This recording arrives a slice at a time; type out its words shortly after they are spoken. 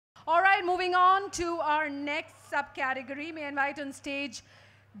right, moving on to our next subcategory. May I invite on stage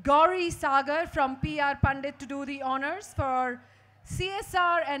Gauri Sagar from PR Pandit to do the honors for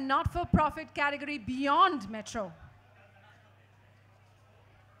CSR and not-for-profit category beyond Metro.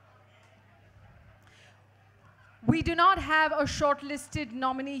 We do not have a shortlisted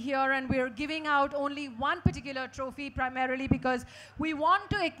nominee here, and we're giving out only one particular trophy primarily because we want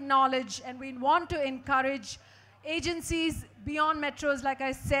to acknowledge and we want to encourage agencies beyond metros, like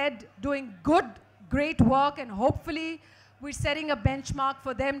I said, doing good, great work, and hopefully we're setting a benchmark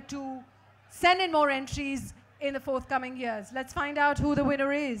for them to send in more entries in the forthcoming years. Let's find out who the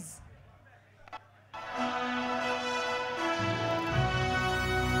winner is.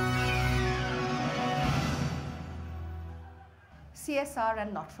 CSR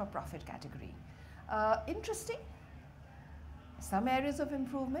and not-for-profit category. Interesting, some areas of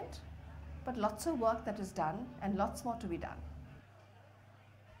improvement, but lots of work that is done and lots more to be done.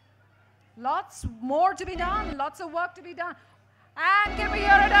 Lots more to be done, lots of work to be done. And can we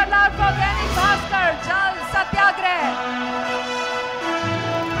hear it out loud for Gani Bhaskar, Jal Satyagrah?